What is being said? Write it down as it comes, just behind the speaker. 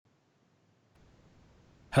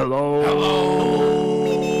Hello.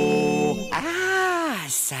 Hello.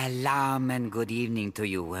 Salam and good evening to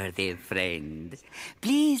you, worthy friend.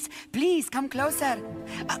 Please come closer.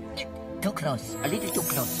 Too close, a little too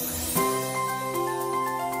close.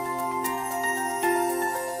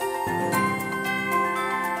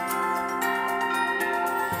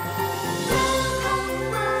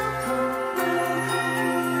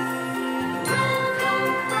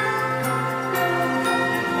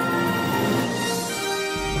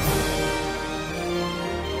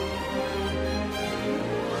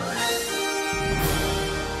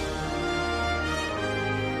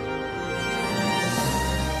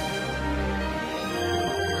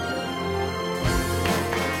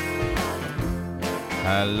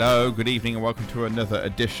 Hello, good evening, and welcome to another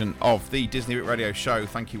edition of the Disney Root Radio Show.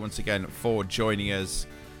 Thank you once again for joining us.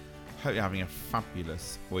 Hope you're having a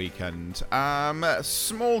fabulous weekend.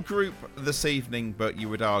 Small group this evening, but you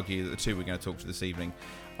would argue that the two we're going to talk to this evening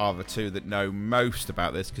are the two that know most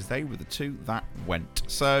about this, because they were the two that went.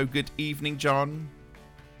 So, good evening, John.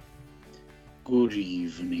 Good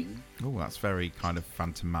evening. Oh, that's very kind of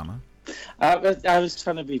Phantom manner. I was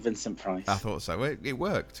trying to be Vincent Price. I thought so. It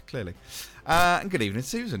worked, clearly. And good evening,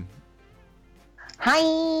 Susan. Hi.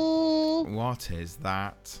 What is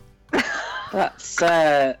that? That's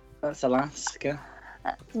Alaska.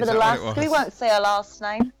 But that what it Alaska, we was? won't say her last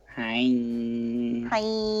name. Hi. Hi.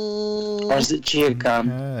 Or is it Giagan?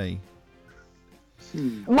 Hey.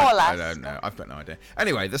 More or less. I don't know. I've got no idea.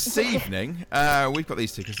 Anyway, this evening, we've got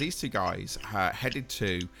these two, because these two guys headed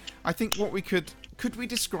to, I think what we could we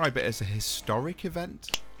describe it as a historic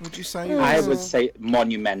event? Would you say? I would say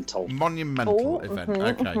monumental. Monumental event.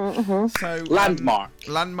 Okay. So Landmark.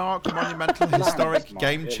 Monumental, historic, Landmark.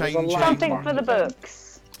 game It was a changing. Something for the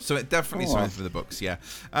books. So it definitely is something for the books, yeah.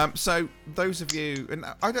 So those of you, and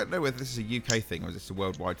I don't know whether this is a UK thing or is this a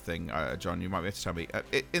worldwide thing, John, you might be able to tell me.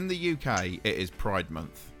 In the UK, it is Pride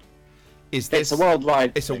Month. It's a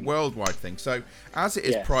worldwide It's thing. a worldwide thing. So as it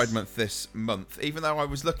is Yes. Pride Month this month, even though I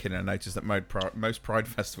was looking and I noticed that most Pride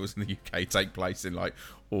festivals in the UK take place in like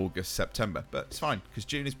August, September, but it's fine because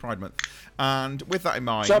June is Pride Month. And with that in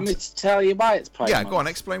mind, Do you want me to tell you why it's Pride yeah, Month? go on,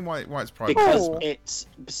 explain why it's Pride Because Month. it's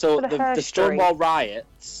so For the the history. Stonewall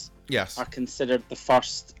riots Yes, are considered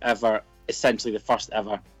essentially the first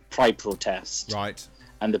ever Pride protest, right.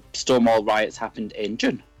 and the Stonewall riots happened in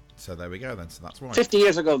June, So there we go then. So that's why. 50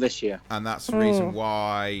 years ago this year. And that's the reason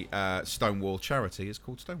why Stonewall Charity is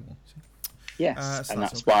called Stonewall. See? Yes, So and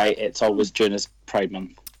that's that's why it's always June as Pride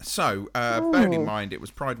Month. So, bearing in mind it was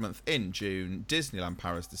Pride Month in June, Disneyland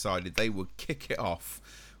Paris decided they would kick it off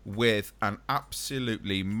with an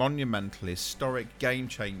absolutely monumental, historic,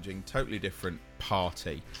 game-changing, totally different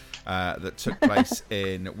party that took place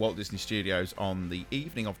in Walt Disney Studios on the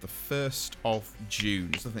evening of the 1st of June.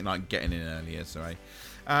 It's nothing like getting in earlier, sorry.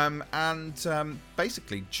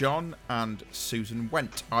 Basically, John and Susan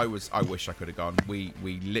went. I wish I could have gone. We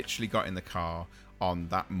literally got in the car on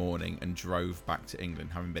that morning and drove back to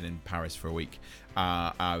England, having been in Paris for a week.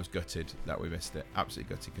 I was gutted that we missed it.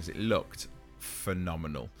 Absolutely gutted, because it looked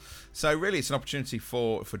phenomenal. So really, it's an opportunity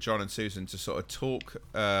for John and Susan to sort of talk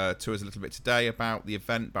to us a little bit today about the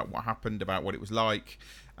event, about what happened, about what it was like.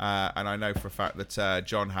 And I know for a fact that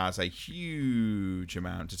John has a huge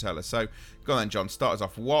amount to tell us. So go on then, John, start us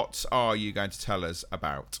off. What are you going to tell us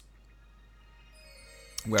about?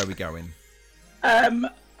 Where are we going?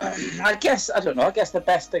 I guess the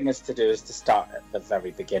best thing is to start at the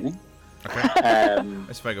very beginning. Okay.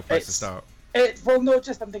 That's a very good place to start. I'm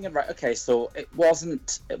thinking, right, okay, so it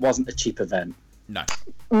wasn't a cheap event. No.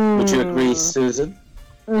 Would you agree, Susan?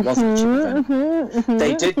 It wasn't a cheap event.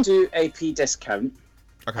 They did do AP discount,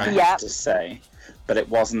 Okay. I Yeah. have to say, but it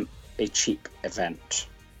wasn't a cheap event.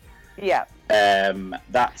 Yeah.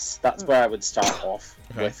 That's where I would start off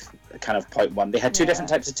with kind of point one. They had two different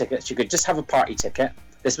types of tickets. You could just have a party ticket.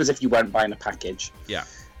 This was if you weren't buying a package. Yeah.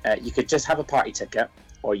 You could just have a party ticket,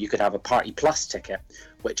 or you could have a party plus ticket,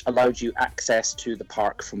 which allowed you access to the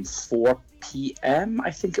park from 4 p.m.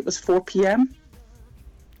 I think it was 4 p.m.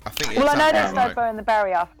 I think Well, I know they right. started burning the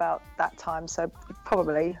berry off about that time, so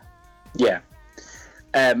probably. Yeah.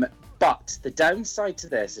 But the downside to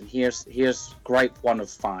this, and here's gripe 1 of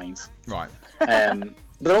 5. Right.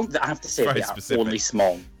 But I have to say Very they are specific. only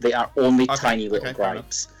small. They are only Okay, tiny little okay, fair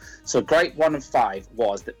gripes. So gripe 1 of 5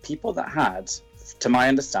 was that people that had, to my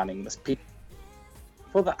understanding, was people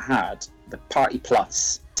that had the Party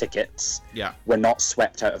Plus tickets Yeah. were not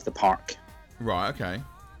swept out of the park, Right. Okay.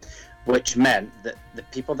 which meant that the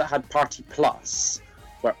people that had Party Plus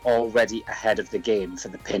were already ahead of the game for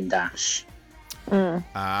the pin dash.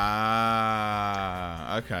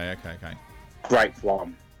 Ah. Okay. Gripe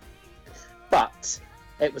 1. But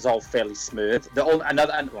it was all fairly smooth. Well,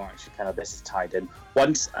 actually, kind of this is tied in.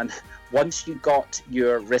 Once you got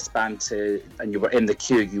your wristband and you were in the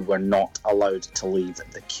queue, you were not allowed to leave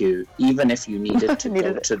the queue, even if you needed to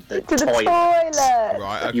go to the toilet.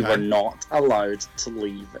 Right, okay. You were not allowed to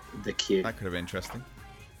leave the queue. That could have been interesting.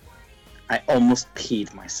 I almost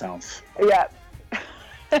peed myself. Yeah.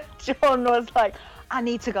 John was like, I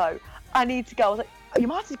need to go. I was like, you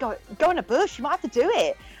might have to go in a bush. You might have to do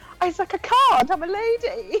it. I was like, I can't. I'm a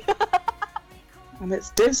lady. And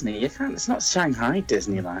it's Disney. You can't. It's not Shanghai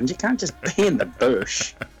Disneyland. You can't just be in the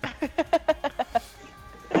bush.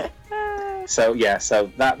 So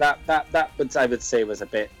that would, I would say, was a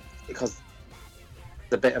bit, because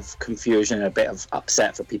a bit of confusion and a bit of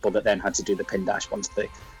upset for people that then had to do the pin dash once the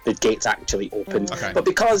gates actually opened. Okay. But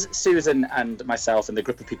because Susan and myself and the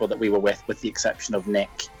group of people that we were with the exception of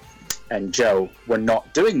Nick and Joe, were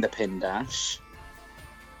not doing the pin dash,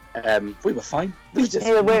 we were fine. We just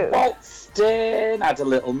waltzed in, had a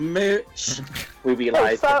little mooch. We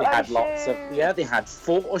realised that they had lots of they had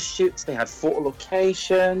photo shoots, they had photo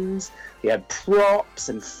locations, they had props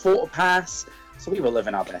and photo pass. So we were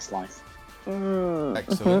living our best life.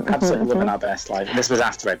 Excellent. Absolutely living our best life. And this was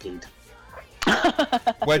after I peed.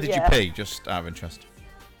 Where did you pee, just out of interest?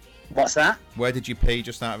 What's that? Where did you pee,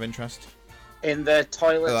 just out of interest? In the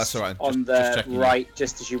toilets, that's all right. on just the right,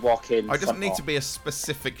 just as you walk in. It doesn't need to be a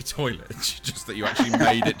specific toilet, just that you actually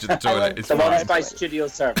made it to the toilet. It's the fine. ones by Studio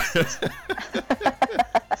Services.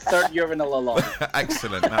 Third urinal along.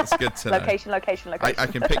 Excellent, that's good to know. Location. I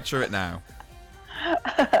can picture it now.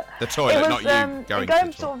 The toilet, not you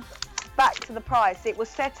going to the toilet. Back to the price. It was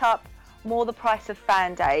set up more the price of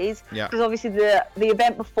Fan Days, because Yeah. obviously the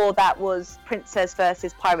event before that was Princess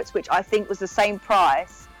versus Pirates, which I think was the same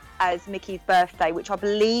price as Mickey's birthday, which I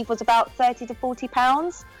believe was about £30 to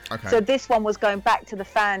 £40. Okay. So this one was going back to the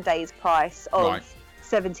Fan Days price of Right.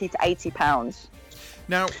 £70 to £80.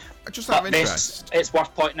 Now, just out of But interest, it's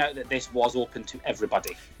worth pointing out that this was open to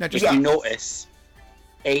everybody. Now, If just you notice,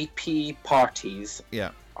 AP parties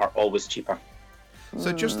yeah. are always cheaper.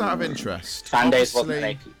 So just out of interest, Fan Days wasn't an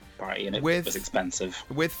obviously, AP party, and it with- was expensive.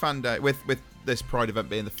 with Fan Day, with this Pride event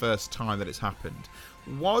being the first time that it's happened,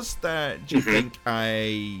 was there, do you think,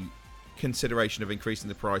 a consideration of increasing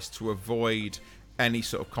the price to avoid any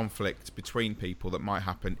sort of conflict between people that might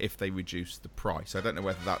happen if they reduce the price? I don't know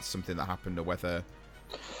whether that's something that happened or whether.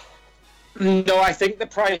 No, I think the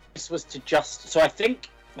price was to just. So I think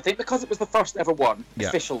because it was the first ever one, Yeah.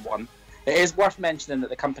 official one, it is worth mentioning that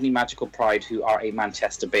the company Magical Pride, who are a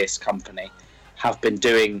Manchester-based company, have been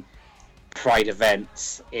doing Pride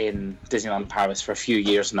events in Disneyland Paris for a few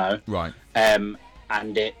years now. Right.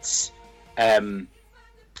 And it's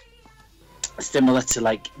similar to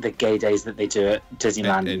like the gay days that they do at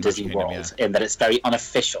Disneyland In and Disney Magic Kingdom, World, in that it's very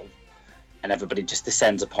unofficial, and everybody just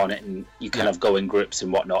descends upon it, and you kind of go in groups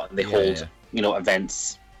and whatnot, and they hold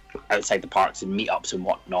events outside the parks and meetups and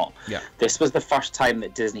whatnot. Yeah. This was the first time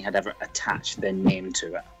that Disney had ever attached their name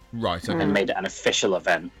to it Right. Okay. and made it an official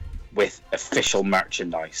event with official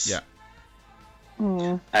merchandise. Yeah.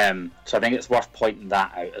 So I think it's worth pointing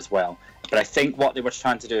that out as well. But I think what they were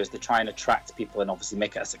trying to do is to try and attract people and obviously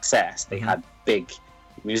make it a success. They had big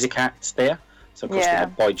music acts there. So of course they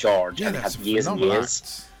had Boy George, Yeah, and they that's had a years and phenomenal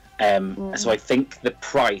years. So I think the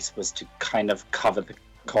price was to kind of cover the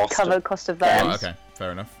cost Cover the cost of that. Right, okay.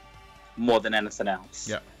 Fair enough. more than anything else.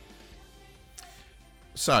 Yeah.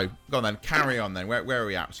 So, go on then. Carry on then. Where are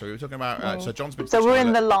we at? So we were talking about. So John's been. to So we're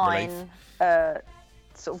in the toilet, line,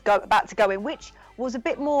 sort of about to go in, which was a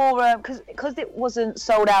bit more because it wasn't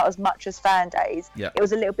sold out as much as Fan Days. Yeah. It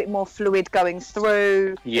was a little bit more fluid going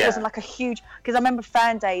through. Yeah. It wasn't like a huge, because I remember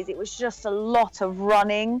Fan Days. It was just a lot of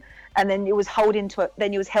running, and then it was held into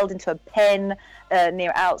a pen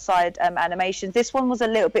near outside animations. This one was a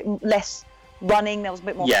little bit less running. There was a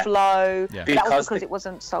bit more flow. Yeah. That was Because because it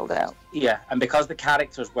wasn't sold out. Yeah, and because the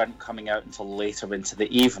characters weren't coming out until later into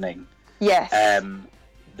the evening, Yes.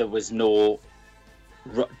 there was no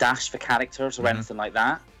dash for characters or anything like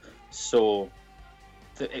that. So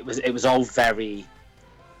it was all very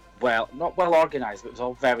not well organized, but it was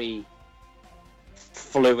all very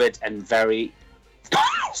fluid and very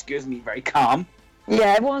very calm.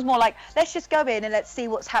 Yeah, everyone was more like, let's just go in and let's see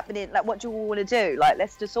what's happening. Like, what do you all want to do? Like,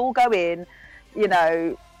 let's just all go in,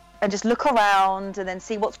 and just look around and then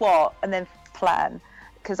see what's what and then plan.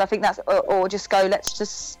 Because I think that's, or just go, let's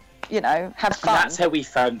just, have fun. And that's how we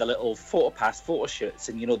found the little photo shoots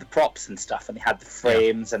and, the props and stuff. And they had the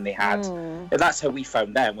frames and they had, and that's how we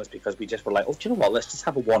found them, was because we just were like, oh, do you know what? Let's just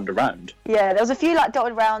have a wander around. Yeah, there was a few like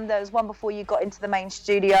dotted around. There was one before you got into the main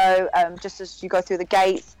studio, just as you go through the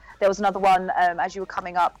gates. There was another one as you were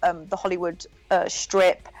coming up the Hollywood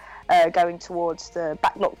Strip, going towards the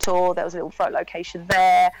Backlot tour. There was a little photo location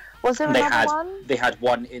there. Was there another one? They had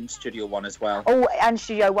one in Studio One as well. Oh, and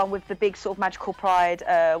Studio One with the big sort of Magical Pride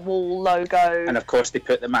wall logo. And of course, they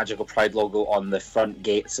put the Magical Pride logo on the front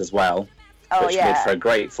gates as well, which yeah. made for a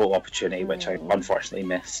great photo opportunity, which I unfortunately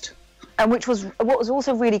missed. And what was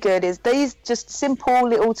also really good is these just simple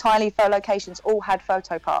little tiny photo locations all had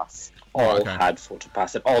photo pass. All had photo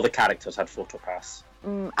pass, and all the characters had photo pass.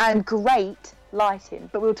 And great lighting,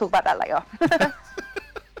 but we'll talk about that later.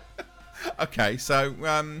 Okay, so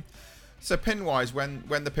pin-wise, when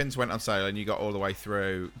the pins went on sale and you got all the way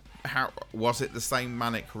through, how was it the same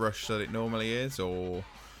manic rush that it normally is, or?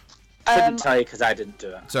 Couldn't tell you because I didn't do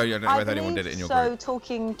it. So you don't know whether anyone did it in your group. So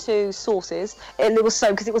talking to sources, it was so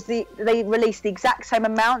because it was they released the exact same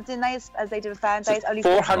amount, didn't they, as they did with Fan Days? Only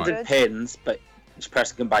 400 pins, but each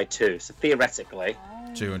person can buy 2. So theoretically,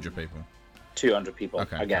 200 people. 200 people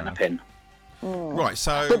are getting a pin. Right.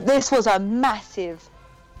 So. But this was a massive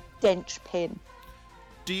Dench pin.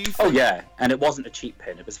 Do you? Oh yeah, and it wasn't a cheap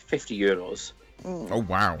pin. It was €50. Oh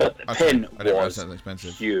wow! But the pin was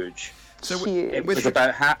expensive. Huge. So it was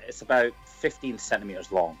it's about 15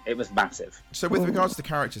 centimeters long. It was massive. So with regards to the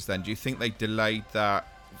characters, then, do you think they delayed that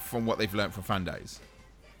from what they've learned from Fan Days?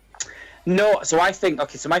 No. So I think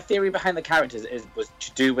so my theory behind the characters was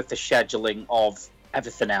to do with the scheduling of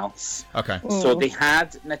everything else. Okay. So they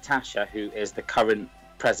had Natasha, who is the current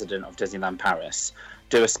president of Disneyland Paris,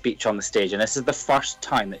 do a speech on the stage, and this is the first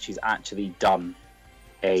time that she's actually done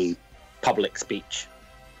a public speech.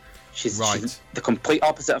 She's the complete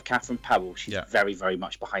opposite of Catherine Powell. She's very, very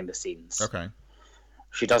much behind the scenes. Okay.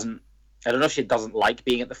 She doesn't. I don't know if she doesn't like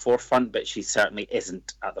being at the forefront, but she certainly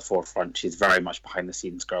isn't at the forefront. She's very much behind the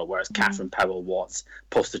scenes girl, whereas Catherine Powell was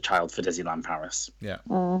poster child for Disneyland Paris. Yeah.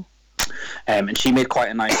 And she made quite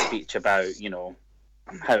a nice speech about,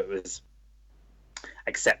 how it was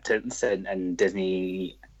acceptance and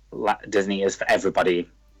Disney is for everybody,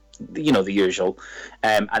 the usual.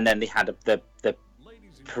 And then they had the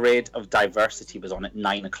Parade of Diversity was on at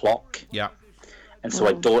 9:00. Yeah. And so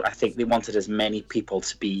I think they wanted as many people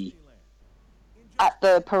to be at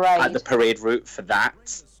the parade route for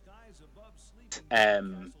that.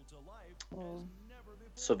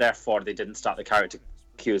 So therefore they didn't start the character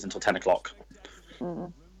queues until 10:00.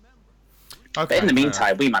 Okay, but in the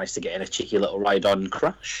meantime, we managed to get in a cheeky little ride on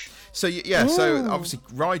Crush. So so obviously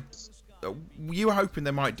ride. You were hoping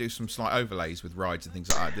they might do some slight overlays with rides and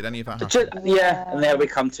things like that. Did any of that happen? And there we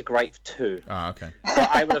come to gripe 2. Oh, okay. But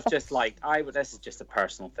I would have just this is just a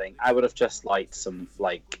personal thing. I would have just liked some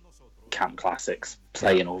camp classics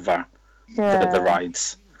playing over the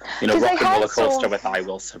rides. Rock and Roller Coaster with I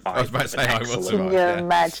Will Survive. I was about to say I Will Survive. Can you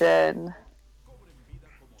imagine?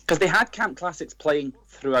 Because they had camp classics playing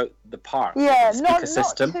throughout the park. Yeah, not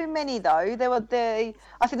too many though. I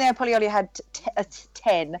think they probably only had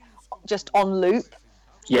 10 just on loop.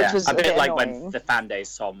 Yeah, which was a bit like annoying. when the Fan Day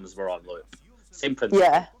songs were on loop. Same principle.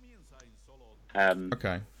 Yeah.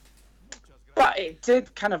 Okay. But it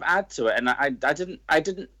did kind of add to it, and I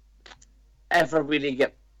didn't ever really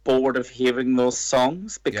get bored of hearing those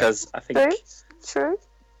songs because I think True.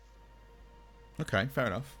 Okay, fair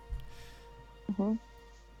enough.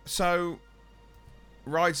 So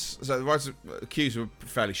the rides queues were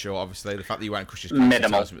fairly short. Obviously, the fact that you went Crush's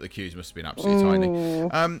minimal, but the queues must have been absolutely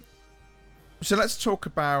tiny. So let's talk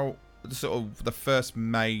about the first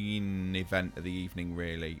main event of the evening,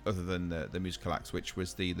 really, other than the musical acts, which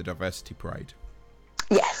was the Diversity Parade.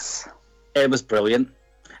 Yes. It was brilliant,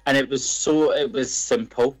 and it was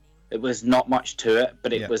simple. It was not much to it,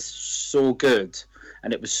 but it was so good,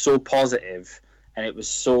 and it was so positive, and it was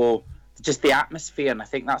so just the atmosphere, and I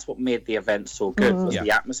think that's what made the event so good. Was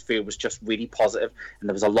the atmosphere was just really positive, and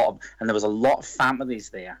there was a lot of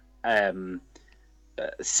families there,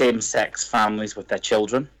 same-sex families with their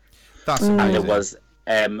children. That's amazing. And there was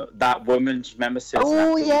that woman. Do you remember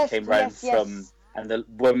Susan? Came round from, and the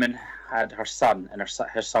woman had her son, and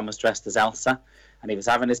her son was dressed as Elsa, and he was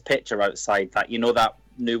having his picture outside that that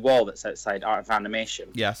new wall that's outside Art of Animation.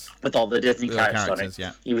 Yes. With all the Disney characters on it.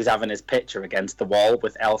 Yeah. He was having his picture against the wall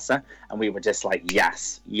with Elsa, and we were just like,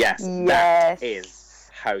 yes, that is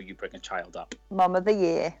how you bring a child up. Mum of the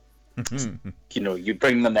Year. You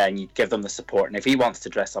bring them there and you give them the support, and if he wants to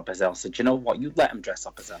dress up as Elsa, do you know what? You let him dress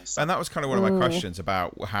up as Elsa. And that was kind of one of my questions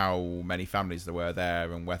about how many families there were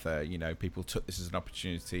there, and whether people took this as an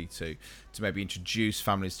opportunity to maybe introduce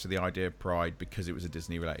families to the idea of Pride because it was a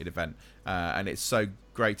Disney related event. And it's so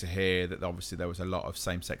great to hear that obviously there was a lot of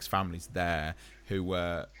same-sex families there who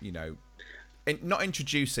were not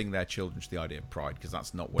introducing their children to the idea of Pride, because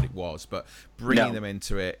that's not what it was, but bringing them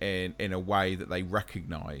into it in a way that they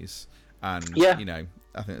recognise, and you know,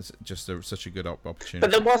 I think it's just such a good opportunity.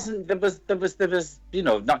 But there was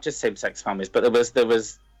not just same-sex families, but there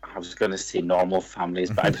was I was going to say normal families,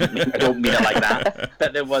 but I don't mean it like that.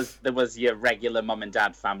 But there was your regular mum and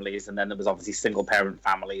dad families, and then there was obviously single parent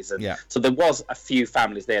families, and so there was a few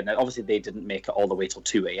families there. And obviously they didn't make it all the way till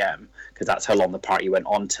 2 a.m. because that's how long the party went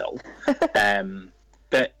on till.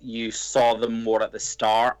 But you saw them more at the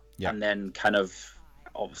start, and then kind of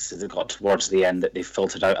obviously they got towards the end that they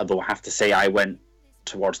filtered out. Although I have to say, I went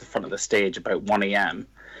towards the front of the stage about 1 a.m.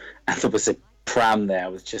 and there was a pram there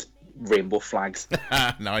with just rainbow flags.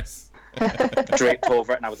 Nice. Draped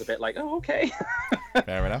over it, and I was a bit like, oh, okay.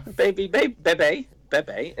 Fair enough. Bebe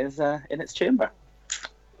is in its chamber.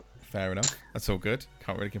 Fair enough. That's all good.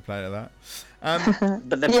 Can't really complain at that.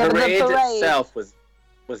 But the parade itself was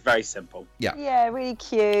very simple. Yeah, really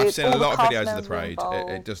cute. I've seen a lot of videos of the parade.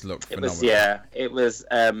 It does look phenomenal. It was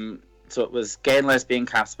so it was gay and lesbian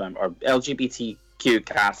cast member, or LGBTQ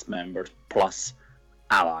cast members plus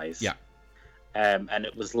allies. Yeah. And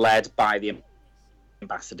it was led by the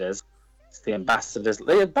ambassadors. The ambassadors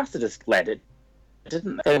led it,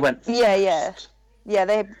 didn't they? They went. Yeah. They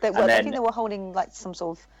were. I think they were holding like some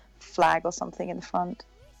sort of flag or something in the front.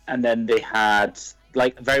 And then they had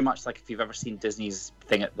like very much like if you've ever seen Disney's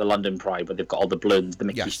thing at the London Pride, where they've got all the balloons, the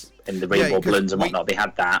Mickey and the rainbow balloons and whatnot. They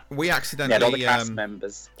had that. We accidentally had all the cast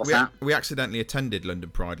members. We accidentally attended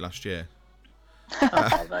London Pride last year.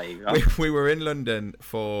 Oh, there you go. We were in London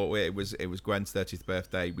for it was Gwen's 30th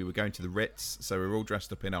birthday. We were going to the Ritz, so we were all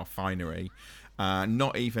dressed up in our finery,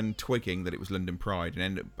 not even twigging that it was London Pride, and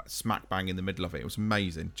ended up smack bang in the middle of it. It was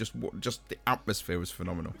amazing. Just the atmosphere was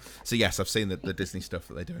phenomenal. So yes, I've seen the Disney stuff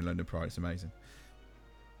that they do in London Pride. It's amazing.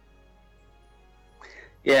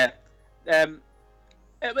 Yeah,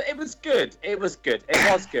 it was good. It was good.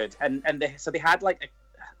 And they had like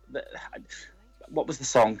what was the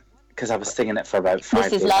song? Because I was singing it for about 5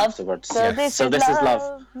 days afterwards. So this is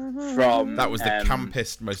love. From that was the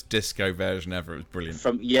campest, most disco version ever. It was brilliant.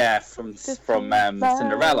 From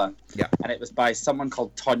Cinderella. Yeah, and it was by someone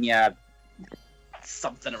called Tonya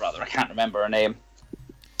something or other. I can't remember her name.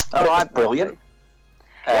 Oh, it was brilliant.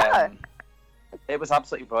 It was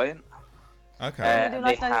absolutely brilliant. Okay.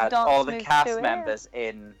 They had all the cast members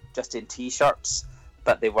in t-shirts,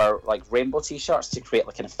 but they were like rainbow t-shirts to create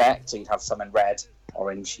like an effect. So you'd have some in red,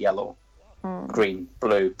 orange, yellow, green,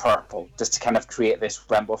 blue, purple, just to kind of create this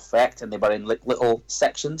rainbow effect. And they were in like little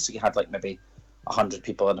sections, so you had like maybe 100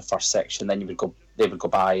 people in the first section. Then they would go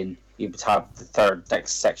by, and you would have the third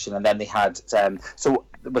next section, and then they had. So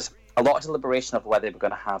there was a lot of deliberation of whether they were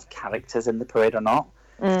going to have characters in the parade or not.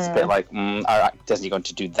 It's a bit like, are Disney going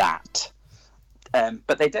to do that?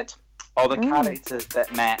 But they did. All the characters that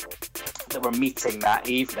were meeting that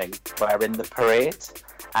evening were in the parade,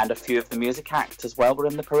 and a few of the music acts as well were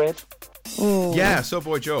in the parade. Yeah, I saw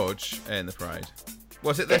Boy George in the parade.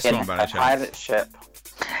 Was it this one, by any chance? Pirate ship.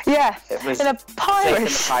 Yeah, it was in a pirate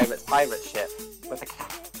ship with a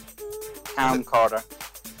camcorder.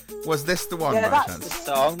 Was this the one? Yeah, by that's chance? the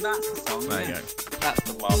song. That's the song. There you go. That's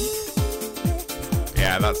the one.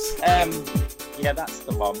 Yeah, that's. Yeah, that's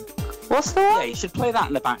the one. What's the one? Yeah, you should play that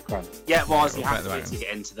in the background. Yeah, it was. You have to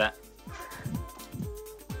get into that.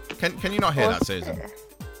 Can you not hear that, Susan?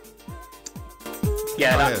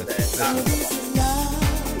 Yeah, that's it.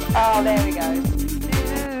 Oh, there we go.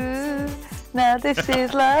 Now this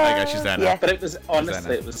is love. There you go, she's there now. Yeah. But it was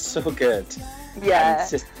honestly, it was so good. Yeah. And,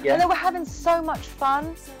 just, and they were having so much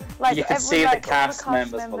fun. Like you could see the cast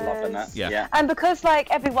members were loving it. Yeah. And because like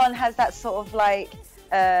everyone has that sort of like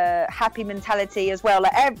happy mentality as well.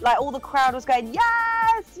 Like all the crowd was going,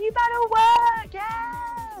 yes, you better work,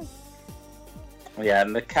 yes. Yeah,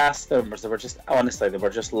 and the cast members, they were just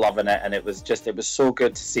loving it, and it was so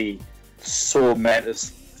good to see so many. I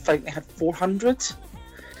think they had 400.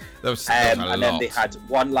 And then they had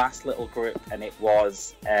one last little group, and it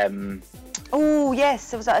was oh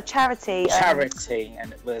yes, it was like a charity.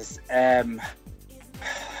 And it was I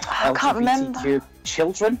can't remember.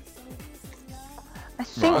 Children. I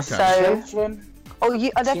think so. Children. Oh, I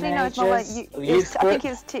definitely know it's not like youth. I think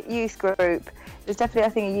it's youth group. It's definitely, I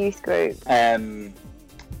think, a youth group.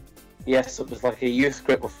 Yes, it was like a youth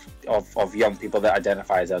group of young people that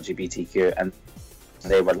identify as LGBTQ, and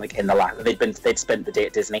they were like in the last. They'd spent the day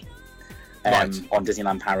at Disney, on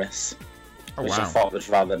Disneyland Paris, which I thought was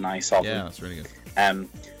rather nice of them. Yeah, that's really good.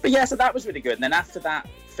 But yeah, so that was really good. And then after that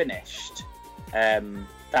finished,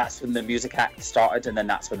 that's when the music act started, and then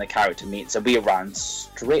that's when the character meets. So we ran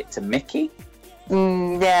straight to Mickey.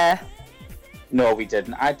 Yeah. No, we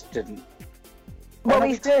didn't. I didn't. Well,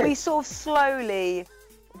 we sort of slowly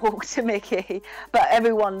walked to Mickey, but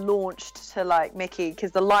everyone launched to like Mickey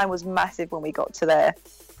because the line was massive when we got to there.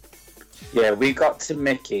 Yeah, we got to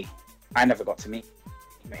Mickey. I never got to meet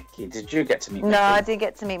Mickey. Did you get to meet Mickey? No, I didn't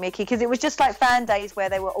get to meet Mickey because it was just like fan days where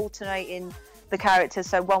they were alternating the characters,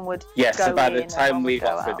 so one would yes, go so by in the and time one we would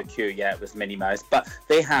got go through out. the queue, yeah, it was Minnie Mouse. But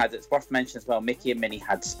they had, it's worth mentioning as well, Mickey and Minnie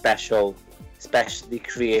had specially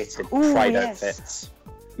created Ooh, Pride yes. outfits.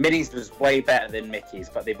 Minnie's was way better than Mickey's,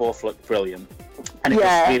 but they both looked brilliant. And it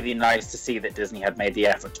Yeah. was really nice to see that Disney had made the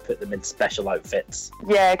effort to put them in special outfits.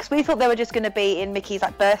 Yeah, because we thought they were just going to be in Mickey's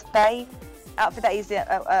like birthday outfit that he's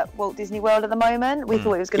at Walt Disney World at the moment. We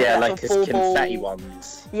thought it was going to Yeah, be like his a full confetti ball.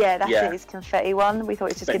 ones. Yeah, that's Yeah. it, his confetti one. We thought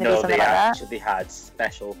it was just But going to be no, something they like that. actually had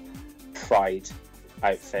special Pride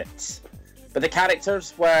outfits. But the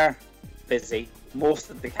characters were busy. Most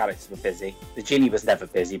of the characters were busy. The genie was never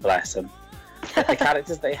busy, bless him. But the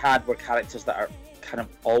characters they had were characters that are kind of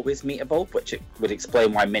always meetable, which it would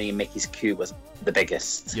explain why Minnie and Mickey's queue was the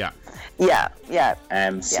biggest. Yeah. Yeah. So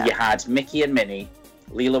Yeah. you had Mickey and Minnie,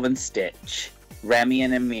 Lilo and Stitch, Remy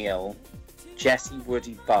and Emile, Jessie,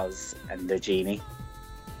 Woody, Buzz, and the genie.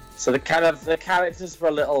 So the characters were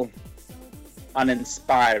a little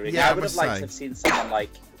uninspiring. Yeah, I would have liked to have seen someone like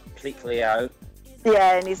completely out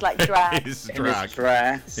Yeah, and he's like drag. His in drag. his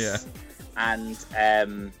dress. Yeah. And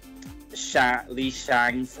Li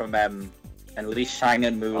Shang from and Li Shang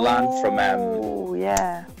and Mulan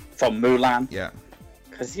yeah. from Mulan. Yeah.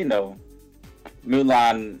 Because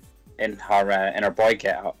Mulan in her boy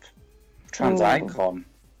get-up, trans icon,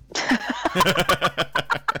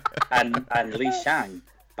 and Li Shang,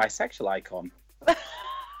 bisexual icon.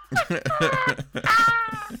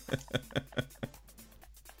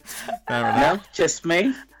 Fair enough. No, just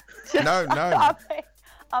me. No.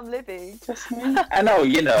 I'm living. Just me. I know,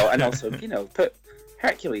 and also, put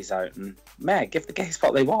Hercules out and Meg, give the gays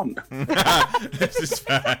what they want. This is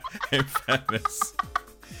fair, in fairness.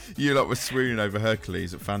 You lot were swooning over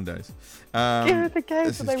Hercules at Fan Days. Give the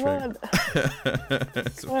gays this what they is want.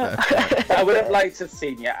 It's a fair point. I would have liked to have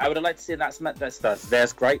seen, I would have liked to see that's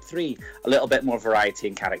There's Gripe 3, a little bit more variety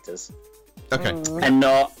in characters. Okay. And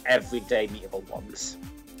not everyday meetable ones.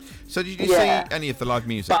 So did you Yeah. see any of the live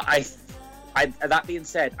music? But that being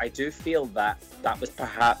said, I do feel that was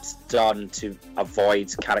perhaps done to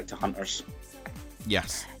avoid character hunters.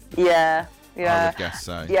 Yes. Yeah. I would guess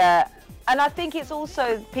so. Yeah. And I think it's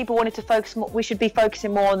also people wanted to focus more. We should be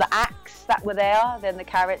focusing more on the acts that were there than the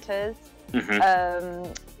characters.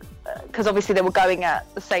 Because obviously they were going at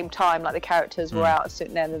the same time, like the characters were out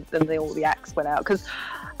sitting there, and then all the acts went out. Because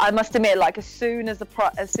I must admit, like as soon as the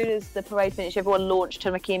parade finished, everyone launched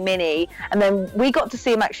to Mickey and Minnie, and then we got to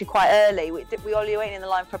see them actually quite early. We only waited in the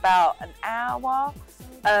line for about an hour.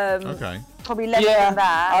 Okay. Probably less Yeah, than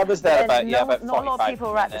that. I was there But then about not a lot of 45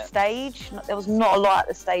 people were at the minutes. stage. There was not a lot at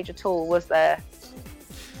the stage at all, was there?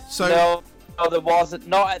 So No, there wasn't.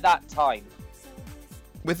 Not at that time.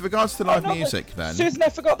 with regards to live music then, Susan, I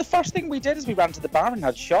forgot the first thing we did is we ran to the bar and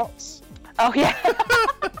had shots. Oh yeah.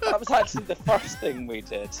 That was actually the first thing we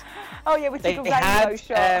did. Oh yeah, we took a rainbow had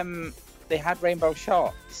shot. they had rainbow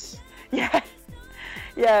shots. Yeah.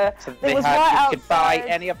 Yeah. So It was right you could buy outside.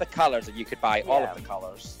 any of the colours, and you could buy all Yeah. of the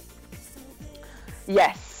colours.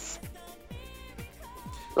 Yes.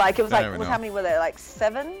 Like it was Fair like enough. how many were there? Like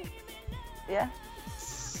 7? Yeah.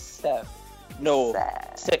 No,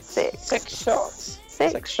 Six. six shots.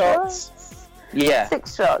 Six shots. Yeah.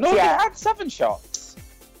 6 shots. No, yeah. they had 7 shots.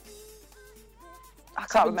 I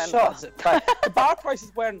can't 7 remember. shots. The bar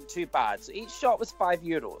prices weren't too bad. So each shot was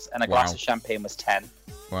 €5, and a glass Wow. of champagne was 10.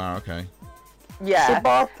 wow, okay. Yeah. So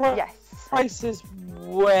bar Yes. prices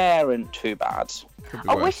weren't too bad. Could be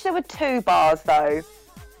I worse. wish there were 2 bars though.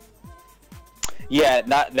 Yeah,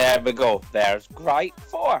 there we go. There's Gripe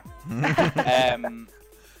 4.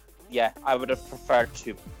 Yeah, I would have preferred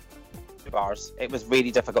 2 bars. It was really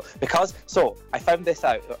difficult because I found this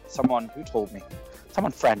out. Someone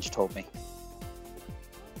French told me.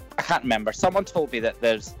 I can't remember. Someone told me that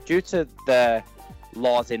there's, due to the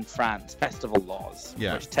laws in France, festival laws,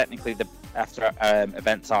 Yeah. which technically the after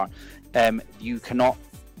events are, you cannot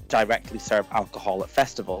directly serve alcohol at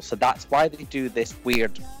festivals. So that's why they do this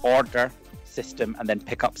weird order system and then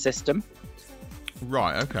pickup system.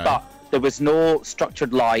 Right, okay. But there was no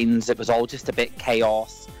structured lines. It was all just a bit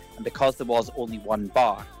chaos. And because there was only one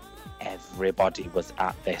bar, everybody was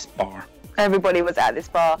at this bar. Everybody was at this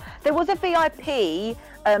bar. There was a VIP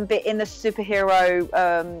bit in the superhero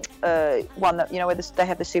one that where they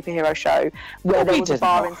have the superhero show where there was a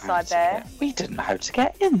bar inside there. We didn't know how to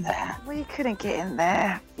get in there. We couldn't get in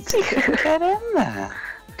there. We couldn't get in there.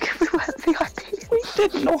 We weren't VIP. We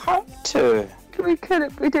didn't know how to. We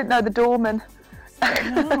couldn't. We didn't know the doorman.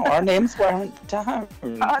 No, our names weren't down.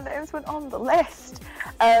 Our names weren't on the list.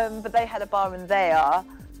 But they had a bar in there.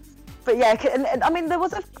 But yeah, and I mean, there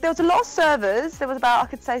was a lot of servers. There was about, I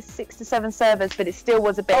could say, 6 to 7 servers, but it still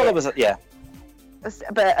was a bit. Oh, there was yeah.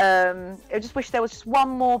 But I just wish there was just one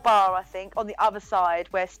more bar, I think, on the other side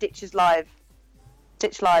where Stitch Live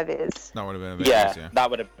is. That would have been a bit easier. That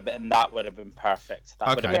would have been perfect.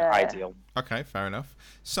 That would have been ideal. Okay, fair enough.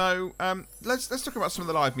 So let's talk about some of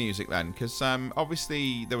the live music then, because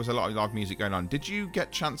obviously there was a lot of live music going on. Did you get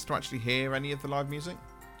a chance to actually hear any of the live music?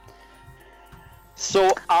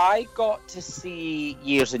 So I got to see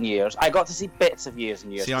Years and Years. I got to see bits of Years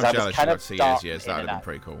and Years. See, I'm jealous you got to see Years. That would have been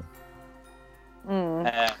pretty cool.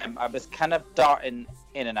 I was kind of darting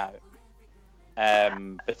in and out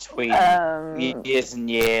between Years and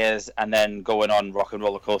Years, and then going on Rock and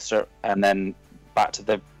Roller Coaster, and then back to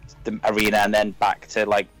the arena, and then back to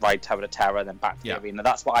like Ride Tower to Tower, and then back to the arena.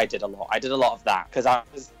 That's what I did a lot. I did a lot of that because I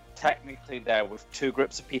was technically there with 2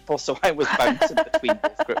 groups of people, so I was bouncing between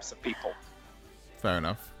both groups of people. Fair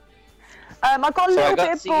enough. I got a little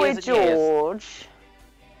bit of Boy George.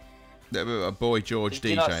 A Boy George DJ. Did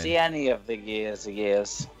you not see any of the Years and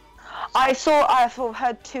Years? I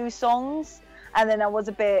heard 2 songs, and then I was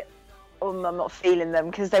a bit, I'm not feeling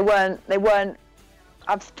them because they weren't.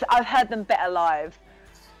 I've heard them better live.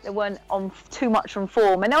 They weren't on too much from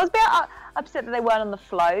form, and I was a bit upset that they weren't on the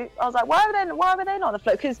float. I was like, why were they not on the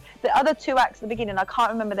float? Because the other 2 acts at the beginning, I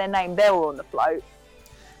can't remember their name. They were on the float.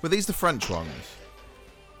 Were these the French ones?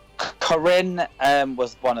 Corinne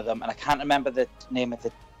was one of them, and I can't remember the name of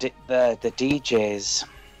the DJs.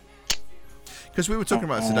 Because we were talking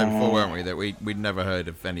about this the day before, weren't we? That we'd never heard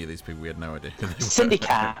of any of these people. We had no idea who they were.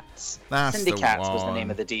 Syndicats. That's Syndicats the was the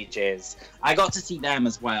name of the DJs. I got to see them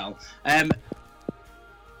as well.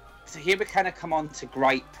 So here we kind of come on to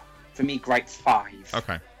Gripe 5.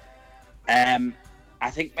 Okay. I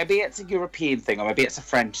think maybe it's a European thing, or maybe it's a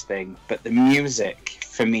French thing, but the music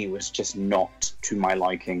for me was just not to my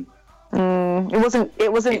liking. It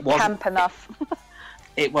wasn't camp enough.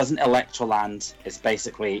 It wasn't Electroland. It's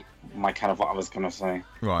basically my kind of what I was going to say.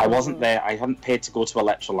 Right. I wasn't there. I hadn't paid to go to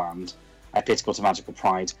Electroland. I paid to go to Magical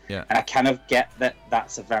Pride. Yeah. And I kind of get that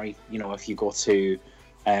that's a very, if you go to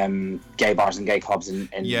gay bars and gay clubs in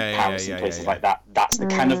Paris and places like that, that's the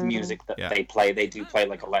kind of music that they play. They do play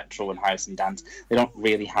like electro and house and dance. They don't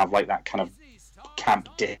really have like that kind of camp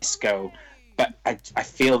disco. But I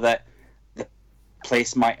feel that the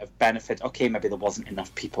place might have benefited. Okay, maybe there wasn't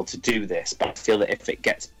enough people to do this, but I feel that if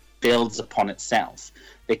it builds upon itself,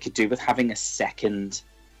 they could do with having a second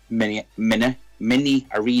mini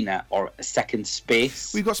arena or a second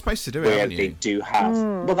space. We've got space to do it, where haven't you? they do have.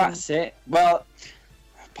 Well, that's it. Well,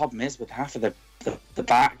 problem is with half of the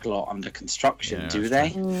back lot under construction, do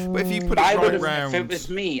they? But if you put it if it was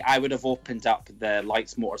me, I would have opened up the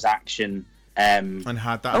Lights Motors Action and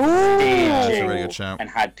had that stage, that's a really good shout. And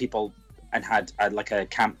had people and had like a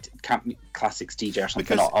camp classics DJ or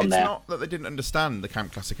something because on there. It's not that they didn't understand the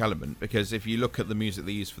camp classic element, because if you look at the music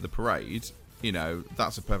they used for the parade,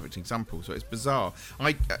 that's a perfect example. So it's bizarre.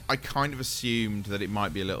 I kind of assumed that it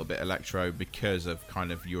might be a little bit electro because of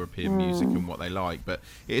kind of European music and what they like, but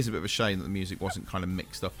it is a bit of a shame that the music wasn't kind of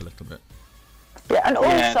mixed up a little bit. Yeah, and also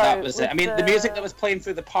that was it. I mean, the music that was playing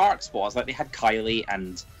through the parks was like they had Kylie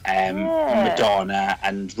and Madonna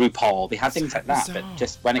and RuPaul. They had things like that, but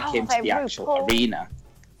just when it came to the actual arena,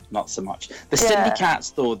 not so much. The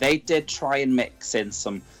Syndicats, though, they did try and mix in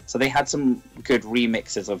some. So they had some good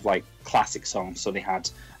remixes of like classic songs. So they had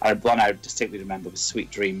one I distinctly remember was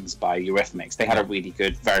 "Sweet Dreams" by Eurythmics. They had a really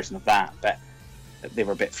good version of that, but they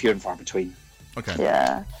were a bit few and far between. Okay.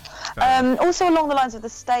 Yeah. Also along the lines of the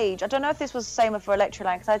stage, I don't know if this was the same for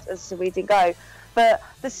Electroland because we didn't go, but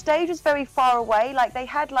the stage was very far away. Like they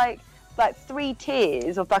had like 3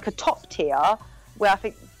 tiers of like a top tier where I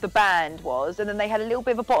think the band was, and then they had a little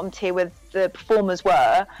bit of a bottom tier where the performers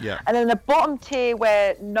were, and then the bottom tier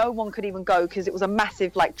where no one could even go because it was a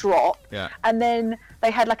massive like drop, and then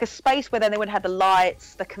they had like a space where then they would have the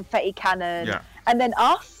lights, the confetti cannon, and then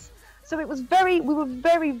us. So we were very,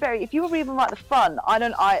 very, if you were even right at the front, I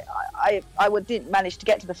didn't manage to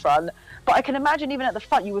get to the front, but I can imagine even at the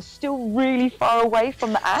front, you were still really far away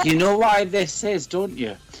from the act. You know why this is, don't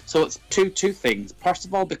you? So it's two things. First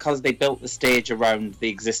of all, because they built the stage around the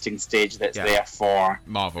existing stage that's there for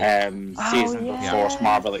Marvel, Season of Force,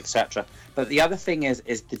 Marvel, etc. But the other thing is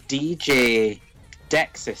the DJ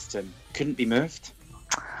deck system couldn't be moved.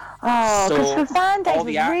 Oh, because so the fan days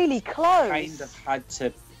was really close.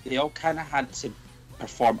 They all kind of had to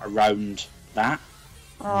perform around that.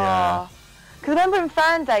 Oh. Because remember in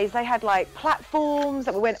fan days, they had like platforms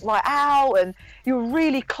that went right out, and you were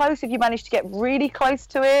really close if you managed to get really close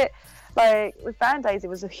to it. Like with fan days, it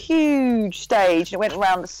was a huge stage, and it went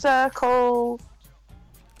around the circle.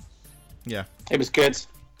 Yeah, it was good.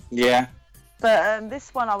 Yeah. But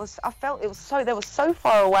this one, I felt it was they were so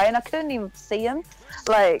far away, and I couldn't even see them.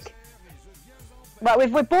 Like, but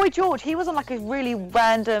with Boy George, he was on like a really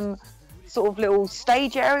random sort of little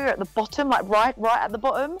stage area at the bottom, like right at the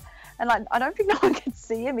bottom. And like, I don't think no one could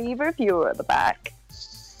see him either if you were at the back.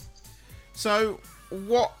 So,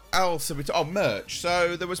 what else have we... merch.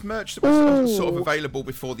 So, there was merch that was sort of available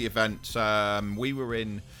before the event. We were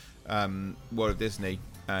in World of Disney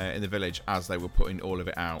in the village as they were putting all of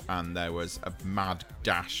it out. And there was a mad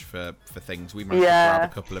dash for things. We managed to grab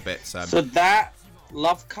a couple of bits. So that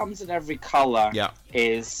Love Comes in Every Colour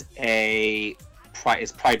is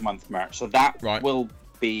Pride Month merch. So that will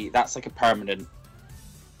be... That's like a permanent...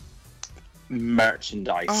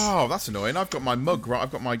 merchandise. Oh, that's annoying. I've got my mug, right?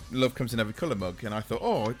 I've got my Love Comes in Every Colour mug, and I thought,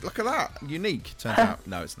 oh, look at that. Unique. Turns out,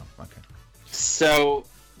 no, it's not. Okay. So,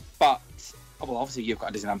 but, well, obviously you've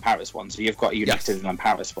got a Disneyland Paris one, so you've got a unique Disneyland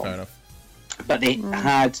Paris one. Fair enough. But they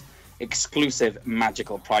had exclusive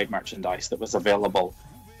magical Pride merchandise that was available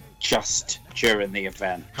just during the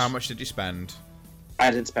event. How much did you spend?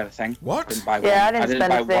 I didn't spend a thing. What? I didn't buy one. I didn't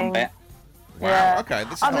spend a thing. One bit. Wow. Yeah. Okay.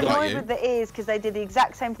 This is I'm not annoyed like you. with the ears because they did the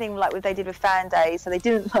exact same thing like they did with Fan Day. So they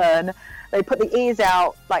didn't learn. They put the ears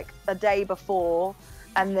out like a day before,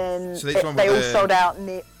 and then they all sold out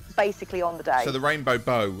basically on the day. So the rainbow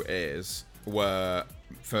bow ears were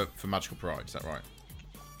for Magical Pride. Is that right?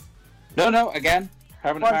 No. Again,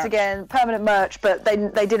 again, permanent merch, but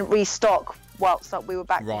they didn't restock whilst we were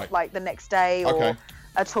back like the next day or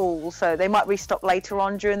at all. So they might restock later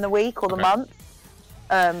on during the week or the month.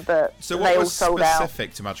 But so they all sold out. What was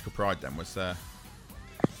specific to Magical Pride then? Was there?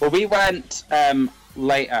 Well, we went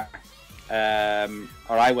later,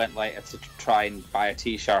 or I went later to try and buy a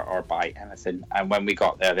T-shirt or buy anything. And when we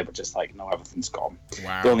got there, they were just like, "No, everything's gone."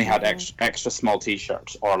 Wow. They only had extra small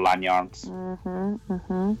T-shirts or lanyards.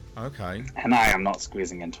 Okay. And I am not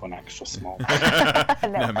squeezing into an extra small. No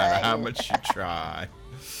matter how much you try.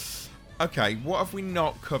 Okay, what have we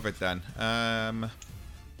not covered then?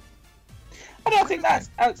 I think that's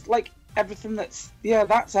like everything. That's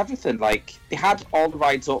everything. Like they had all the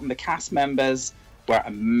rides open. The cast members were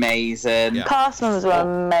amazing. Yeah. Cast members were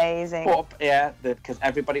amazing. Because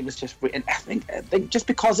everybody was just. And I think just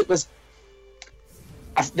because it was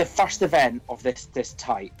the first event of this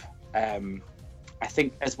type. I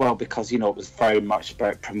think as well because it was very much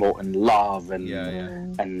about promoting love and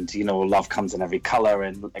love comes in every color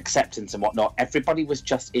and acceptance and whatnot. Everybody was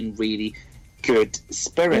just in really good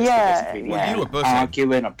spirits. You were buzzing.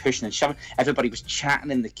 Arguing or pushing and shoving. Everybody was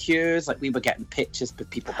chatting in the queues. Like we were getting pictures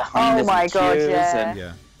with people behind us. Oh my god! Queues, yeah.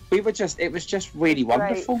 And we were just. It was just really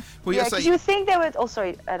wonderful. Well, because you think there was. Oh,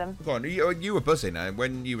 sorry, Adam. Go on. You were buzzing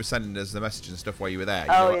when you were sending us the messages and stuff while you were there.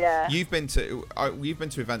 You've been to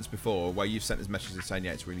events before where you've sent us messages saying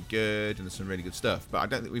it's really good and there's some really good stuff. But I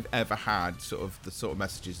don't think we've ever had the sort of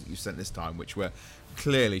messages that you sent this time, which were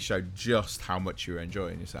clearly showed just how much you were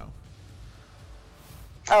enjoying yourself.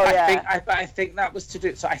 Oh I think that was to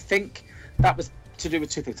do. So I think that was to do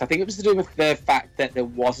with two things. I think it was to do with the fact that it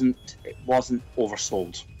wasn't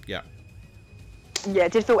oversold. Yeah. Yeah,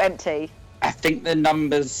 it did feel empty. I think the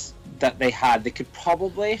numbers that they had, they could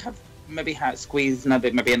probably have squeezed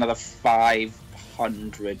maybe another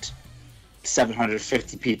 500,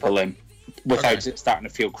 750 people in without it starting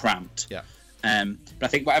to feel cramped. Yeah. But I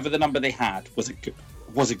think whatever the number they had was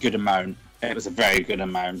a good amount. It was a very good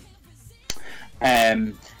amount.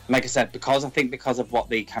 Like I said, because of what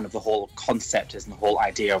the whole concept is and the whole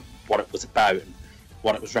idea of what it was about and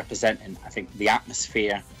what it was representing, I think the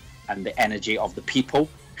atmosphere and the energy of the people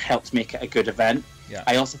helped make it a good event. Yeah.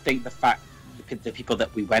 I also think the fact the people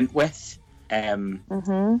that we went with, I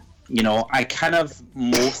kind of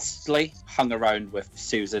mostly hung around with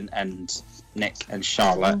Susan and Nick and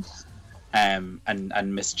Charlotte, and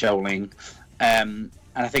Miss Jolene, and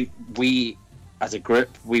I think we, as a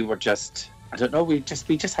group, we were just. I don't know. We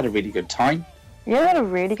just had a really good time. Yeah, we had a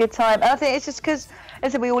really good time. And I think it's just because, as I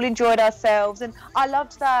said, we all enjoyed ourselves, and I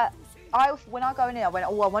loved that. When I go in there, I went, I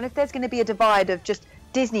wonder if there's going to be a divide of just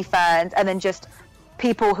Disney fans and then just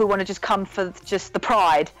people who want to just come for just the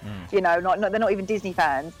pride. They're not even Disney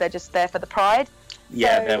fans. They're just there for the pride.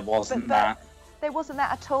 Yeah, there wasn't that. There wasn't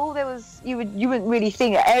that at all. There was you wouldn't really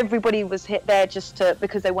think that everybody was hit there just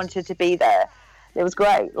because they wanted to be there. It was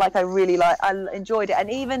great. Like I enjoyed it,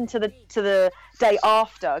 and even to the day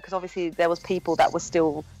after, because obviously there was people that were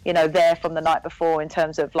still there from the night before in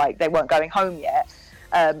terms of like they weren't going home yet.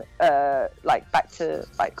 like back to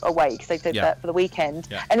like away because they did that for the weekend,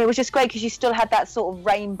 Yeah. and it was just great because you still had that sort of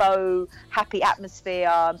rainbow happy atmosphere,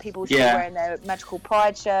 and people were still wearing their magical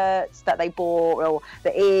pride shirts that they bought, or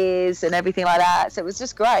the ears and everything like that. So it was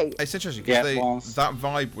just great. It's interesting because that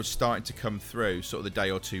vibe was starting to come through sort of the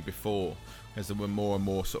day or two before, as there were more and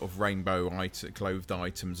more sort of rainbow clothed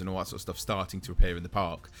items and all that sort of stuff starting to appear in the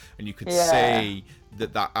park, and you could see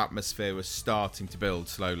that atmosphere was starting to build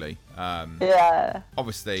slowly.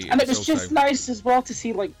 Obviously, and it was also just nice as well to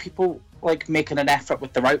see like people like making an effort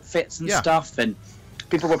with their outfits and stuff, and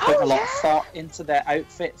people were putting a lot of thought into their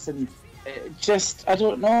outfits, and just I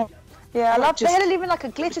don't know. Yeah, I loved. They had even like a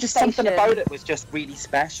glitter station. Something about it was just really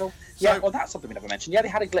special. That's something we never mentioned. Yeah, they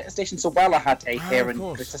had a glitter station. So Wella had a hair and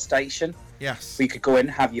glitter station. Yes. Where you could go in,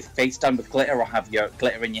 have your face done with glitter, or have your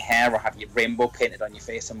glitter in your hair, or have your rainbow painted on your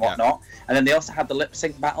face and whatnot. And then they also had the lip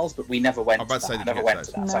sync battles, but we never went to that. I never went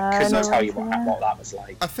to that, so I couldn't tell you what that was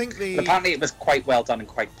like. I think apparently it was quite well done and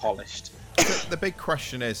quite polished. The big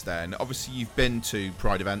question is then, obviously you've been to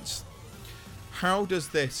Pride events. How does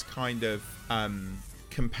this kind of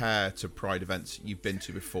compare to Pride events you've been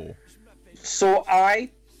to before? So I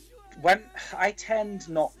tend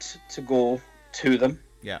not to go to them.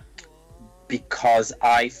 Yeah. Because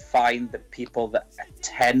I find the people that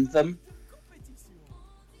attend them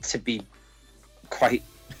to be quite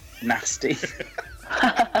nasty.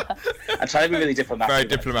 I'm trying to be really diplomatic. Very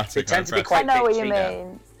diplomatic. They tend to be quite bitchy. I know what you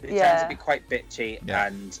mean. They tend to be quite bitchy,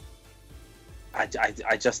 and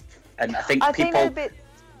I just and I think people think they're a bit,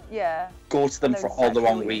 go to them for all the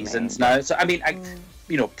wrong reasons now. So I mean,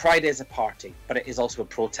 you know, Pride is a party, but it is also a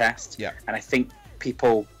protest. Yeah. And I think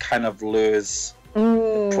people kind of lose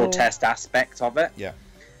the protest aspect of it. Yeah.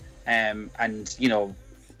 And you know,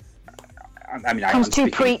 I mean, I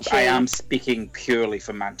am speaking purely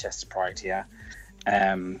for Manchester Pride here,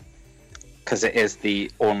 because it is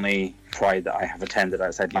the only Pride that I have attended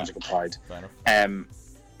outside Magical Pride.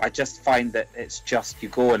 I just find that it's just, you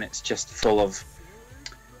go and it's just full of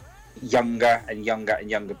younger and younger and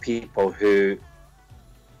younger people who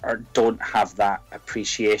don't have that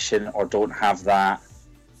appreciation or don't have that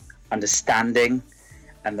understanding,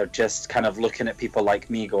 and they're just kind of looking at people like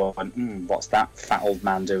me going, what's that fat old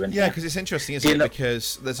man doing? Yeah, because it's interesting, isn't it?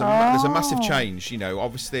 Because there's a massive change. You know,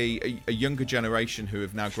 obviously a younger generation who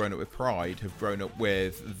have now grown up with Pride have grown up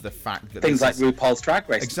with the fact that things like RuPaul's Drag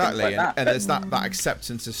Race, exactly, like and there's that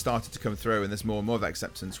acceptance has started to come through, and there's more and more of that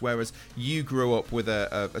acceptance. Whereas you grew up with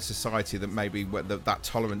a society that maybe where that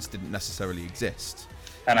tolerance didn't necessarily exist.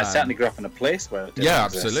 And I certainly grew up in a place where it didn't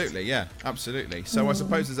exist. Absolutely. So I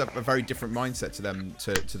suppose there's a very different mindset to them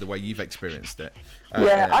to the way you've experienced it.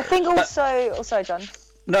 I think also, John.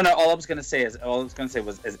 No. All I was going to say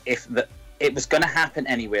was if it was going to happen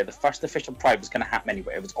anywhere, the first official Pride was going to happen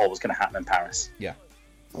anywhere. It was always going to happen in Paris. Yeah.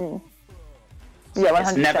 Yeah,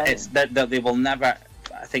 100%. They will never.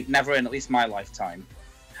 I think never in at least my lifetime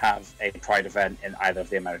have a Pride event in either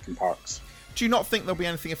of the American parks. Do you not think there'll be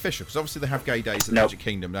anything official? Because obviously they have gay days in the Magic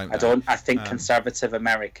Kingdom, don't they? I don't. I think conservative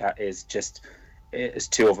America is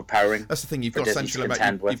too overpowering. That's the thing. You've got Central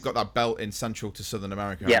America. You've got that belt in Central to Southern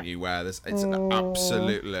America, haven't you? Where it's an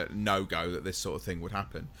absolute no-go that this sort of thing would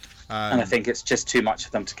happen. And I think it's just too much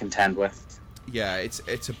for them to contend with. Yeah, it's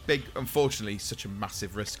a big, unfortunately, such a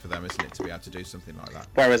massive risk for them, isn't it, to be able to do something like that?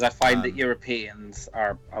 Whereas I find that Europeans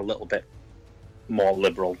are a little bit more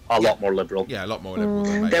liberal, a lot more liberal. Yeah, a lot more liberal.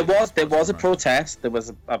 Than there was a protest. There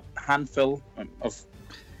was a handful of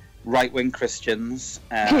right-wing Christians.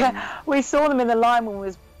 We saw them in the line when we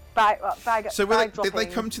was bag So did they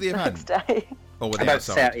come to the event? Day. Or were they about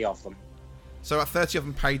outside? 30 of them. So 30 of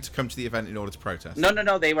them paid to come to the event in order to protest?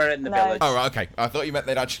 No, they were in the village. Oh, right, okay. I thought you meant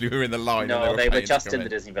they'd actually were in the line. No, they were just in the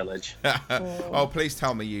Disney Village. Oh, please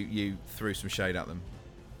tell me you threw some shade at them.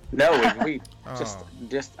 No, I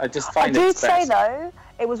just find I do say though,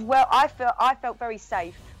 it was I felt very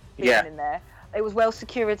safe being in there. It was well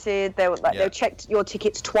securited. They checked your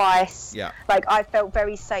tickets twice. Yeah. Like I felt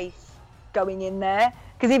very safe going in there,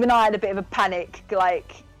 because even I had a bit of a panic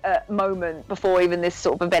moment before even this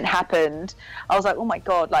sort of event happened. I was like, oh my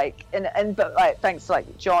god, but thanks to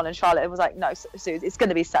John and Charlotte, it was like, no, Suze, it's going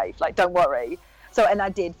to be safe. Don't worry. So, and I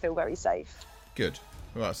did feel very safe. Good.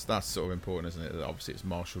 Well, that's sort of important, isn't it? That obviously it's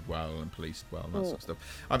marshalled well and policed well and that sort of stuff.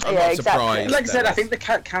 I'm not surprised. Like I said, I think the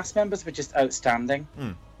cast members were just outstanding.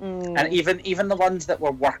 And even the ones that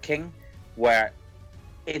were working were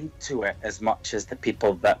into it as much as the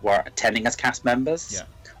people that were attending as cast members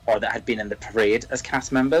or that had been in the parade as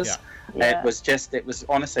cast members. It was just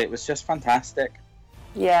fantastic.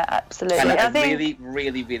 Yeah, absolutely. And I really,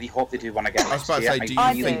 really, really hope they do one again. I was about to say, do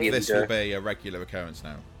you think this will be a regular occurrence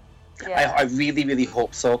now? Yeah. I really, really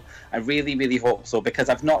hope so. I really, really hope so, because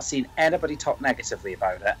I've not seen anybody talk negatively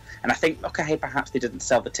about it. And I think, okay, perhaps they didn't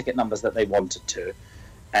sell the ticket numbers that they wanted to.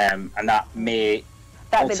 And that may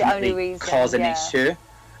ultimately cause an issue.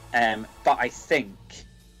 But I think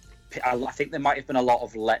there might have been a lot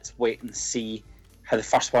of let's wait and see how the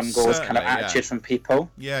first one goes kind of attitude from people.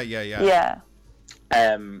 Yeah.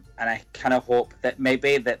 And I kind of hope that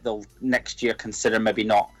maybe that they'll next year consider maybe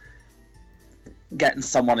not getting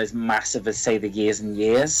someone as massive as, say, the Years and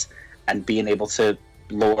Years, and being able to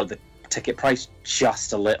lower the ticket price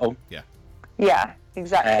just a little. Yeah,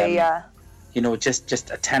 exactly. You know,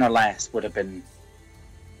 just a 10 or less would have been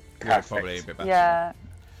perfect. Probably a bit better.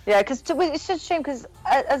 Yeah, because it's just a shame, because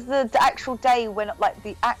as the actual day went, like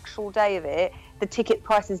the actual day of it, the ticket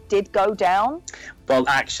prices did go down. Well,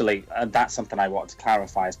 actually, that's something I wanted to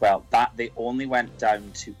clarify as well. That they only went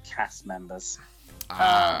down to cast members.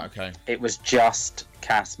 Okay. It was just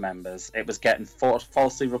cast members. It was getting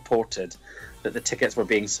falsely reported that the tickets were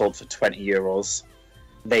being sold for €20.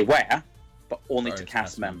 They were, but only to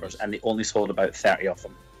cast members, and they only sold about 30 of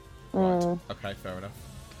them. Right. Okay, fair enough.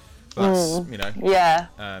 That's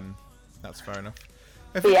that's fair enough.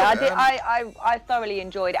 I thoroughly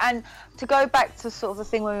enjoyed it. And to go back to sort of the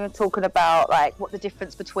thing when we were talking about like what the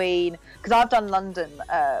difference between, because I've done London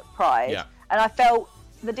Pride, and I felt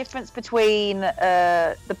the difference between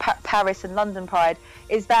the Paris and London Pride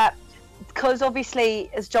is that, because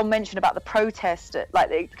obviously, as John mentioned about the protest,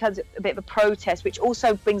 like it becomes a bit of a protest, which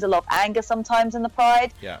also brings a lot of anger sometimes in the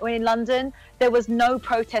Pride. When in London, there was no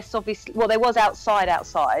protests, obviously. Well, there was outside,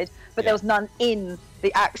 but there was none in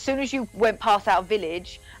the act. As soon as you went past our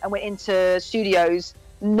village and went into studios,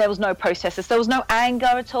 there was no protesters. There was no anger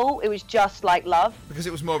at all. It was just like love. Because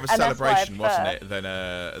it was more of a celebration, wasn't it, than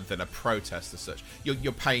a protest as such.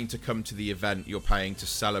 You're paying to come to the event. You're paying to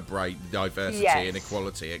celebrate diversity and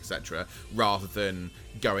equality, etc., rather than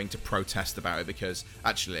going to protest about it. Because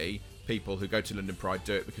actually, people who go to London Pride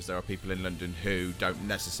do it because there are people in London who don't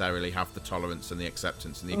necessarily have the tolerance and the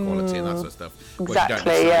acceptance and the equality and that sort of stuff. Exactly. Well, you don't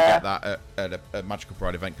necessarily get that at a Magical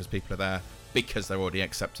Pride event, because people are there because they're already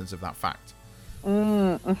acceptance of that fact.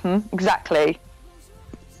 Exactly.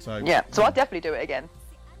 So I'd definitely do it again.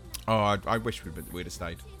 Oh, I wish we'd have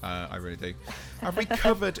stayed. I really do. Have we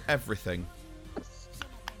covered everything?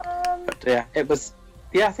 It was.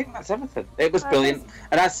 Yeah, I think that's everything. It was brilliant,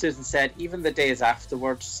 and as Susan said, even the days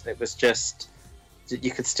afterwards, it was just,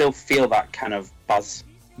 you could still feel that kind of buzz.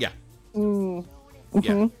 Yeah.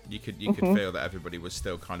 Yeah, you could feel that everybody was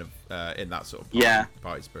still kind of in that sort of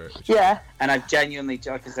party spirit. And I've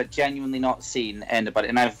genuinely not seen anybody,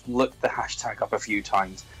 and I've looked the hashtag up a few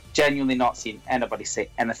times, genuinely not seen anybody say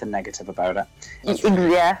anything negative about it.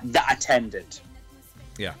 That attended.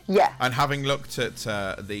 Yeah. And having looked at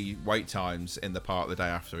the wait times in the park the day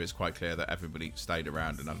after, it's quite clear that everybody stayed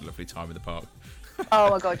around and had a lovely time in the park.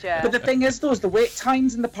 Oh my god, yeah. But the thing is, though, is the wait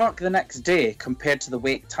times in the park the next day compared to the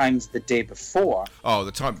wait times the day before. Oh,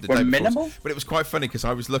 the day minimal. Before. But it was quite funny because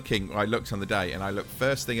I looked on the day, and I looked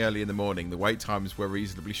first thing early in the morning. The wait times were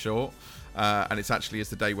reasonably short, and it's actually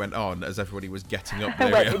as the day went on, as everybody was getting up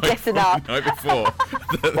there getting up the night before.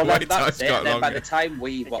 the wait times got longer. By the time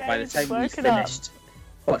we finished,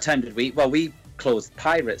 what time did we? Well, we closed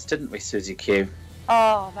Pirates, didn't we, Susie Q?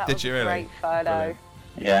 Oh, that was a great photo. Brilliant.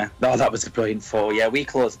 Yeah, that was a brilliant photo. Yeah, we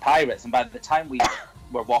closed Pirates, and by the time we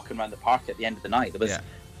were walking around the park at the end of the night, there was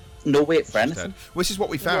no wait for anything. Which is what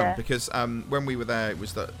we found, because when we were there, it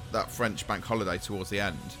was that French bank holiday towards the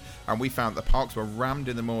end, and we found the parks were rammed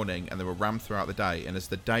in the morning and they were rammed throughout the day, and as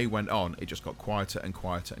the day went on, it just got quieter and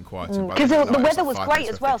quieter and quieter. Because the weather was great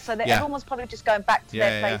as well, so that everyone was probably just going back to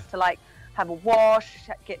their place to like have a wash,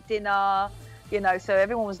 get dinner, so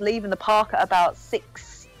everyone was leaving the park at about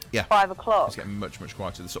 5 o'clock. It's getting much, much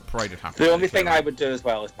quieter. The sort of parade had happened. The only thing I would do as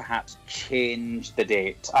well is perhaps change the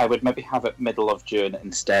date. I would maybe have it middle of June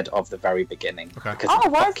instead of the very beginning. Okay.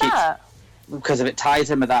 Why is that? Because if it ties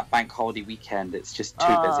in with that bank holiday weekend, it's just too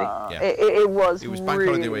busy. Yeah. It was bank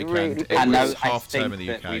holiday weekend. Really and now half term in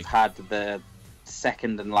the UK. We've had the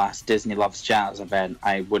second and last Disney Loves Jazz event.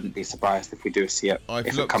 I wouldn't be surprised if we do see it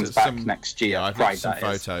if it comes back next year. Yeah, I've looked at some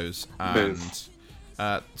photos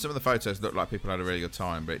and some of the photos look like people had a really good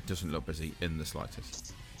time, but it doesn't look busy in the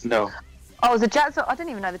slightest. No. Oh, the jazz! I didn't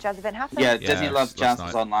even know the jazz event happened. Yeah, Disney Loves Jazz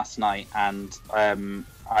was on last night, and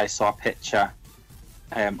I saw a picture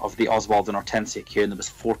of the Oswald and Hortensia queue, and there was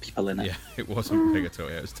 4 people in it. Yeah, it wasn't big at all.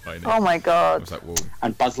 Yeah, it was tiny. Oh my god! I was like, whoa.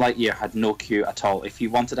 And Buzz Lightyear had no queue at all. If you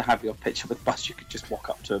wanted to have your picture with Buzz, you could just walk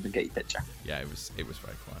up to him and get your picture. Yeah, it was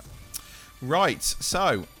very quiet. Right,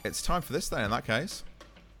 so it's time for this then. In that case,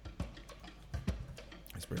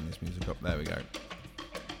 let's bring this music up. There we go.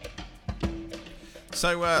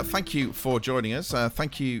 So thank you for joining us.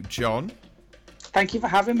 Thank you, John. Thank you for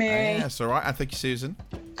having me. Yes, all right. And thank you, Susan.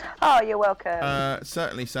 Oh, you're welcome. It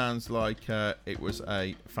certainly sounds like it was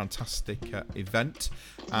a fantastic event.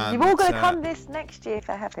 And, You've all got to come this next year if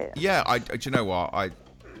I have it. Yeah, do you know what? I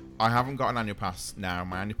haven't got an annual pass now.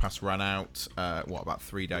 My annual pass ran out, about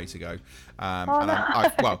 3 days ago.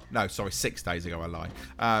 No. 6 days ago, I lie.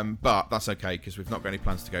 But that's okay, because we've not got any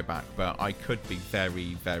plans to go back. But I could be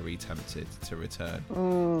very, very tempted to return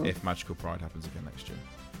if Magical Pride happens again next year.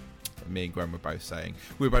 Me and Gwen were both saying,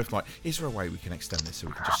 we were both like, is there a way we can extend this so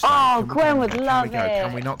we can just stay? Gwen would love it.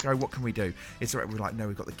 Can we not go? What can we do? Is there? We're like, no,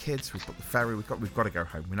 we've got the kids, we've got the ferry, we've got to go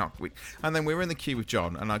home. And then we were in the queue with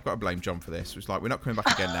John, and I've got to blame John for this. It was like, we're not coming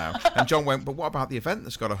back again now. And John went, but what about the event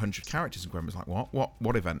that's got 100 characters? And Gwen was like,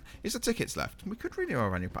 what event? Is there tickets left? And we could renew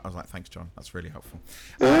our annual pass. I was like, thanks, John, that's really helpful.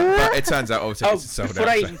 But it turns out all tickets are sold out. Before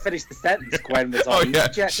I even finished the sentence, Gwen was on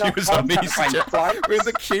EasyJet. She was on EasyJet. We were in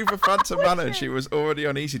the queue for Phantom Manor, and she was already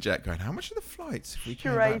on EasyJet going, how much are the flights? If we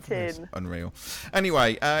came back from this? Unreal.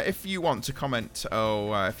 Anyway, if you want to comment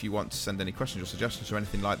or if you want to send any questions or suggestions or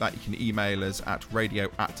anything like that, you can email us at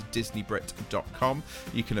radio@disneybrit.com.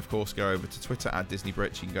 You can, of course, go over to Twitter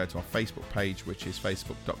 @DisneyBrit. You can go to our Facebook page, which is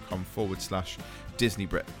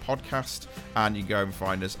facebook.com/DisneyBrit podcast, and you can go and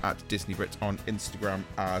find us at DisneyBrit on Instagram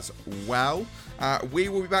as well. We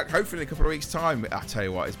will be back hopefully in a couple of weeks' time. I tell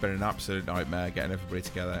you what, it's been an absolute nightmare getting everybody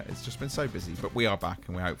together. It's just been so busy, but we are back,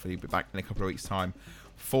 and we'll hopefully be back in a couple of weeks' time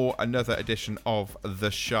for another edition of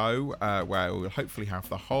the show, where we'll hopefully have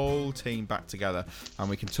the whole team back together, and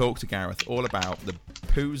we can talk to Gareth all about the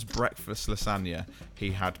Pooh's breakfast lasagna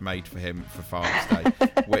he had made for him for Father's Day,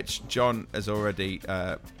 which John has already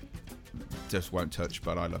just won't touch,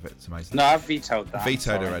 but I love it. It's amazing. No, I've vetoed that.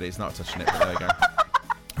 Vetoed already. It's not touching it, but there you go.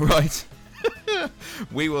 Right.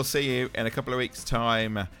 We will see you in a couple of weeks'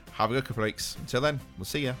 time. Have a good couple of weeks. Until then, we'll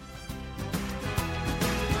see you.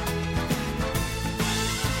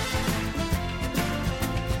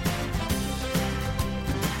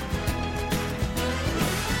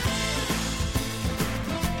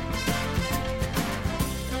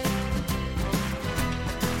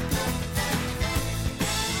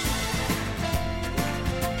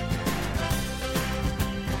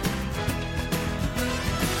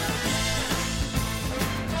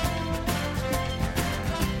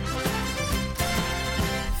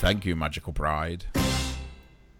 Thank you, Magical Pride.